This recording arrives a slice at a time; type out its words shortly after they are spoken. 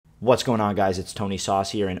What's going on, guys? It's Tony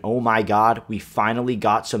Sauce here, and oh my god, we finally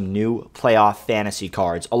got some new playoff fantasy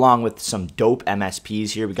cards, along with some dope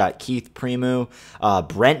MSPs here. We got Keith Primeau,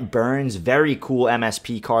 Brent Burns, very cool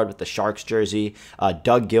MSP card with the Sharks jersey,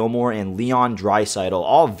 Doug Gilmour, and Leon Draisaitl,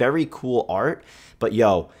 all very cool art, but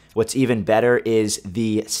yo, what's even better is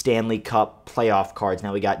the Stanley Cup playoff cards.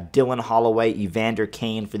 Now we got Dylan Holloway, Evander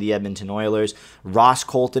Kane for the Edmonton Oilers, Ross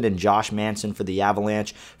Colton and Josh Manson for the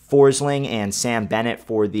Avalanche, Forsling and Sam Bennett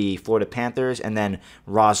for the Florida Panthers, and then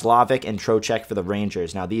Roslovic and Trocheck for the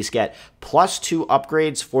Rangers. Now these get +2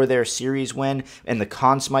 upgrades for their series win, and the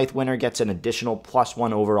Conn Smythe winner gets an additional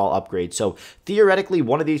 +1 overall upgrade. So theoretically,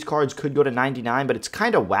 one of these cards could go to 99, but it's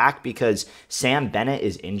kind of whack because Sam Bennett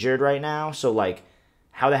is injured right now. So like,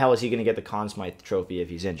 how the hell is he going to get the Conn Smythe trophy if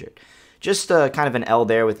he's injured? Just kind of an L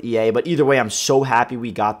there with EA, but either way, I'm so happy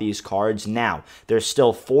we got these cards. Now, there's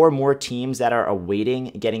still 4 more teams that are awaiting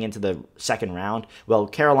getting into the second round. Well,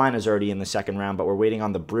 Carolina's already in the second round, but we're waiting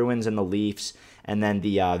on the Bruins and the Leafs, and then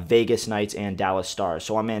the Vegas Knights and Dallas Stars.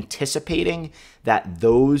 So I'm anticipating that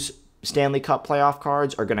those Stanley Cup playoff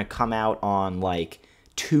cards are going to come out on, like,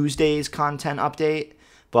 Tuesday's content update.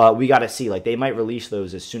 But we got to see. Like, they might release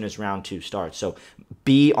those as soon as round 2 starts. So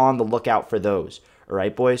be on the lookout for those. All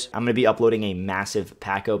right, boys? I'm going to be uploading a massive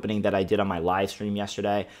pack opening that I did on my live stream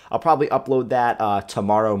yesterday. I'll probably upload that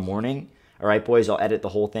tomorrow morning. All right, boys? I'll edit the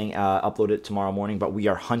whole thing, upload it tomorrow morning. But we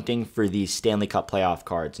are hunting for these Stanley Cup playoff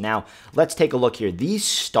cards. Now, let's take a look here. These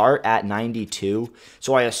start at 92.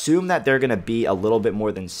 So I assume that they're going to be a little bit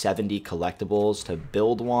more than 70 collectibles to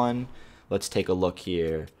build one. Let's take a look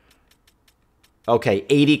here. Okay,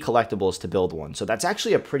 80 collectibles to build one. So that's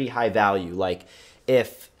actually a pretty high value. Like,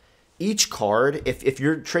 if each card, if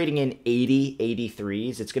you're trading in 80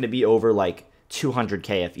 83s, it's going to be over like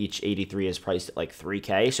 200K if each 83 is priced at like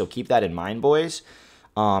 3K. So keep that in mind, boys.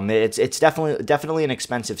 It's definitely an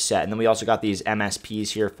expensive set. And then we also got these MSPs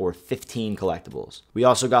here for 15 collectibles. We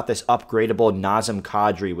also got this upgradable Nazem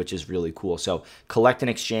Kadri, which is really cool. So collect and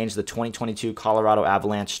exchange the 2022 Colorado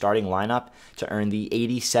Avalanche starting lineup to earn the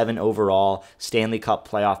 87 overall Stanley Cup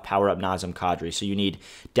playoff power-up Nazem Kadri. So you need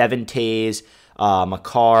Devin Tays,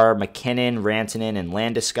 Makar, McKinnon, Rantanen, and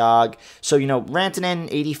Landeskog. So, you know, Rantanen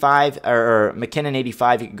 85 or McKinnon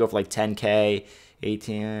 85, you could go for like 10K,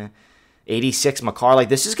 18, 86 Makar. Like,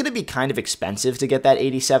 this is going to be kind of expensive to get that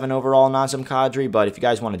 87 overall Nazem Kadri, but if you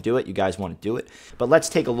guys want to do it, you guys want to do it. But let's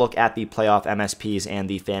take a look at the playoff MSPs and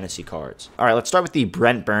the fantasy cards. All right, let's start with the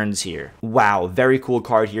Brent Burns here. Wow, very cool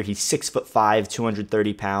card here. He's 6'5",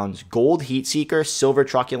 230 pounds. Gold Heat Seeker, Silver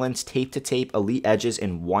Truculence, tape-to-tape, Elite Edges,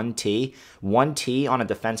 and 1T. 1T on a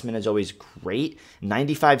defenseman is always great.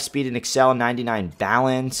 95 speed and excel, 99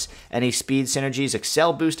 balance. Any speed synergies,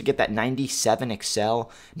 excel boost to get that 97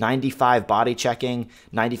 excel, 95 body checking,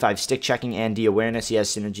 95 stick checking, and D awareness. He has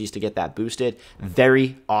synergies to get that boosted.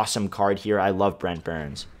 Very awesome card here. I love Brent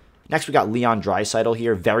Burns. Next, we got Leon Draisaitl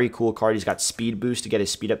here. Very cool card. He's got speed boost to get his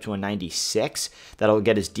speed up to a 96. That'll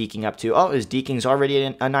get his deking up to, oh, his deking's already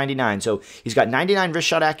a 99. So he's got 99 wrist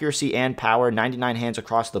shot accuracy and power, 99 hands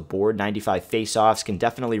across the board, 95 face-offs. Can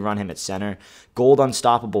definitely run him at center. Gold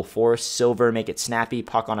unstoppable force, silver make it snappy,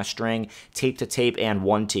 puck on a string, tape to tape, and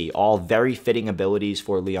 1T. All very fitting abilities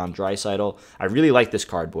for Leon Draisaitl. I really like this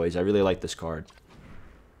card, boys. I really like this card.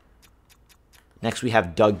 Next, we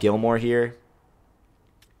have Doug Gilmour here.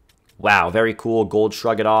 Wow, very cool. Gold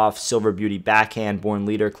Shrug It Off, Silver Beauty Backhand, Born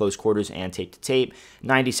Leader, Close Quarters, and Tape to Tape.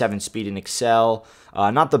 97 Speed and Excel.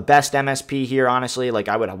 Not the best MSP here, honestly. Like,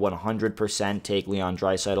 I would 100% take Leon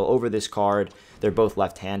Draisaitl over this card. They're both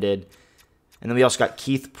left-handed. And then we also got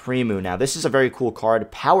Keith Primeau. Now, this is a very cool card.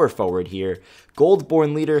 Power forward here. Gold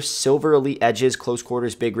Born Leader, Silver Elite Edges, Close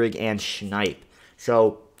Quarters, Big Rig, and Schneip.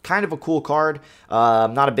 So, kind of a cool card.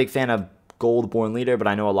 I'm not a big fan of Gold Born Leader, but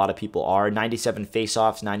I know a lot of people are. 97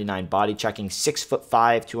 face-offs, 99 body checking,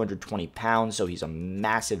 6'5", 220 pounds, so he's a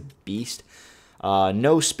massive beast.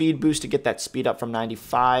 No speed boost to get that speed up from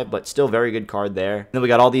 95, but still very good card there. And then we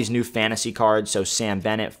got all these new fantasy cards, so Sam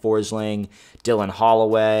Bennett, Forsling, Dylan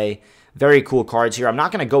Holloway. Very cool cards here. I'm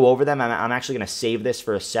not going to go over them. I'm actually going to save this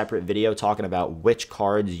for a separate video talking about which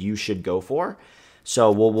cards you should go for.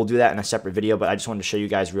 So we'll do that in a separate video, but I just wanted to show you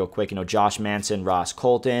guys real quick. You know, Josh Manson, Ross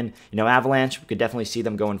Colton, you know, Avalanche, we could definitely see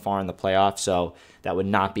them going far in the playoffs, so that would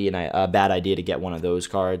not be a bad idea to get one of those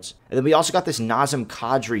cards. And then we also got this Nazem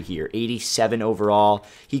Kadri here, 87 overall.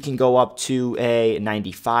 He can go up to a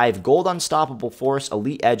 95. Gold Unstoppable Force,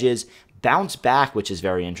 Elite Edges, Bounce Back, which is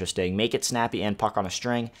very interesting. Make it snappy and puck on a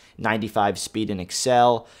string. 95 speed and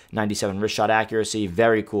excel. 97 wrist shot accuracy.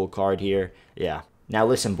 Very cool card here. Yeah. Now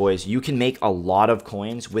listen, boys, you can make a lot of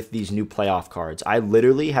coins with these new playoff cards. I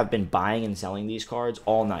literally have been buying and selling these cards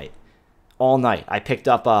all night. All night. I picked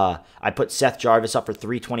up, I put Seth Jarvis up for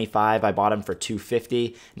 325. I bought him for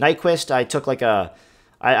 250. Nyquist, I took like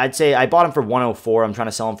I'd say I bought him for 104. I'm trying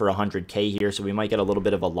to sell him for 100K here, so we might get a little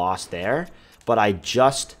bit of a loss there. But I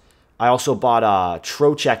also bought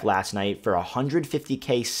Trocheck last night for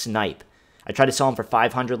 150K snipe. I tried to sell him for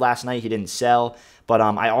 500 last night. He didn't sell. But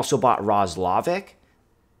I also bought Roslovic,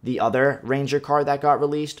 the other Ranger card that got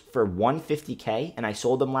released, for 150K, and I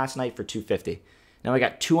sold them last night for 250. Now I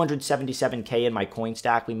got 277K in my coin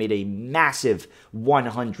stack. We made a massive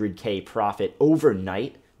 100K profit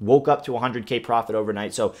overnight. Woke up to 100K profit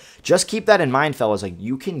overnight. So just keep that in mind, fellas. Like,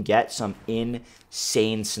 you can get some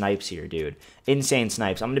insane snipes here, dude. Insane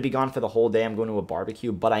snipes. I'm going to be gone for the whole day. I'm going to a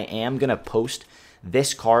barbecue, but I am going to post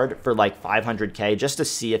this card for like 500K just to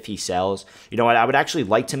see if he sells. You know what? I would actually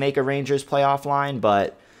like to make a Rangers playoff line,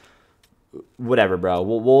 but whatever, bro.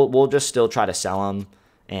 We'll just still try to sell him,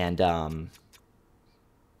 and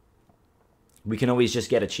we can always just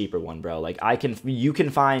get a cheaper one, bro. Like, you can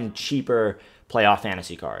find cheaper playoff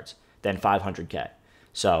fantasy cards than 500K.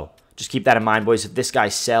 So just keep that in mind, boys. If this guy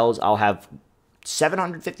sells, I'll have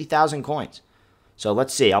 750,000 coins. So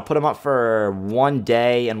let's see. I'll put him up for one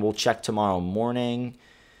day, and we'll check tomorrow morning.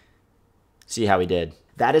 See how he did.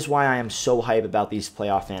 That is why I am so hype about these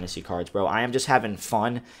playoff fantasy cards, bro. I am just having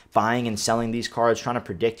fun buying and selling these cards, trying to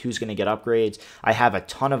predict who's going to get upgrades. I have a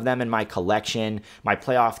ton of them in my collection. My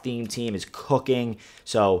playoff theme team is cooking.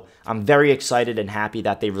 So I'm very excited and happy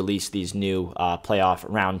that they released these new playoff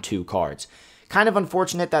round 2 cards. Kind of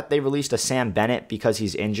unfortunate that they released a Sam Bennett because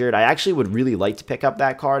he's injured. I actually would really like to pick up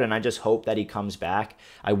that card, and I just hope that he comes back.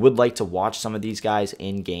 I would like to watch some of these guys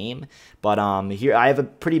in game. But here I have a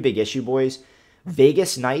pretty big issue, boys.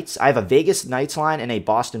 Vegas Knights. I have a Vegas Knights line and a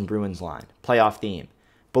Boston Bruins line. Playoff theme.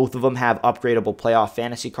 Both of them have upgradable playoff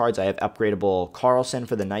fantasy cards. I have upgradable Carlson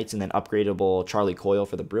for the Knights and then upgradable Charlie Coyle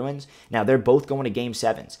for the Bruins. Now, they're both going to Game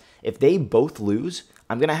 7s. If they both lose,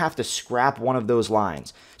 I'm going to have to scrap one of those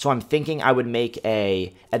lines. So I'm thinking I would make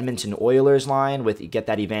a Edmonton Oilers line with, get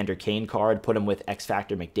that Evander Kane card, put him with X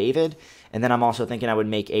Factor McDavid. And then I'm also thinking I would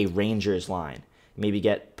make a Rangers line. Maybe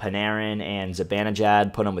get Panarin and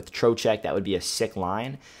Zibanejad, put them with Trocheck. That would be a sick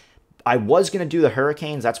line. I was going to do the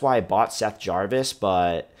Hurricanes. That's why I bought Seth Jarvis,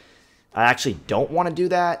 but I actually don't want to do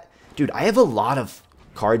that. Dude, I have a lot of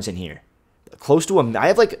cards in here. Close to I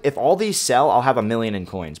have like, if all these sell, I'll have 1 million in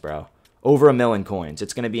coins, bro. Over 1 million coins.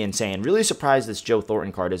 It's going to be insane. Really surprised this Joe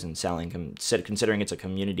Thornton card isn't selling, considering it's a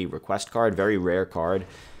community request card. Very rare card.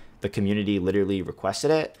 The community literally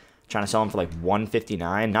requested it. Trying to sell him for like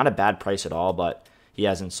 $159. Not a bad price at all, but he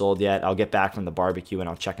hasn't sold yet. I'll get back from the barbecue and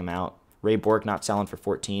I'll check him out. Ray Bork not selling for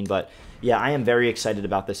 14, but yeah, I am very excited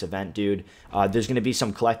about this event, dude. There's going to be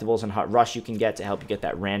some collectibles and Hot Rush you can get to help you get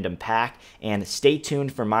that random pack, and stay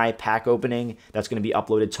tuned for my pack opening that's going to be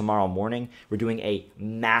uploaded tomorrow morning. We're doing a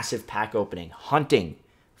massive pack opening, hunting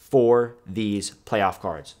for these playoff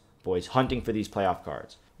cards, boys, hunting for these playoff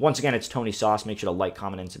cards. Once again, it's Tony Sauce. Make sure to like,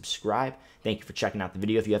 comment, and subscribe. Thank you for checking out the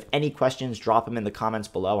video. If you have any questions, drop them in the comments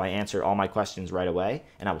below. I answer all my questions right away,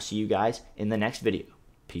 and I will see you guys in the next video.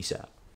 Peace out.